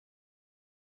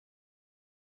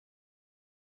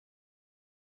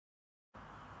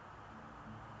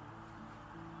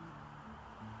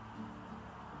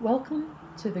Welcome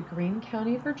to the Greene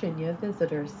County, Virginia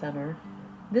Visitors Center.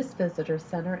 This visitor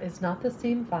center is not the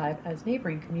same vibe as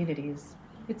neighboring communities.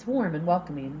 It's warm and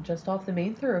welcoming, just off the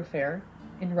main thoroughfare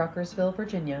in Ruckersville,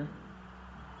 Virginia.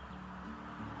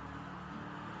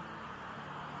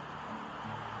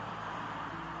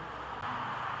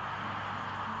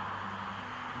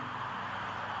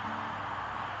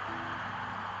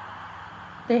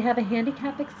 They have a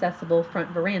handicap-accessible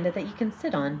front veranda that you can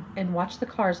sit on and watch the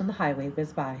cars on the highway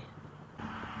whiz by.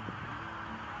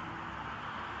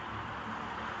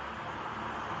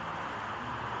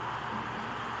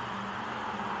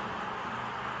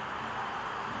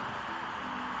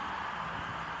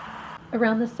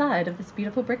 Around the side of this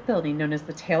beautiful brick building known as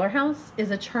the Taylor House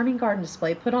is a charming garden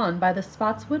display put on by the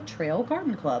Spotswood Trail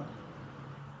Garden Club.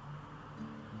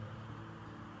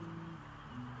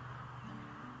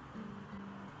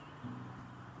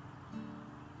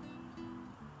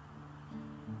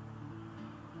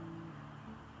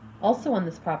 Also on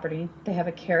this property, they have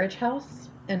a carriage house,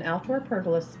 an outdoor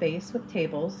pergola space with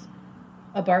tables,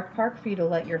 a bark park for you to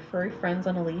let your furry friends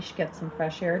on a leash get some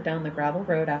fresh air down the gravel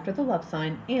road after the love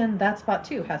sign, and that spot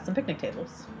too has some picnic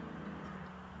tables.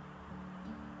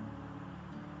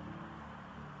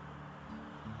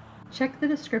 Check the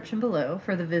description below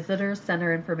for the Visitor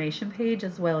Center information page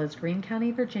as well as Greene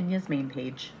County, Virginia's main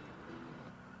page.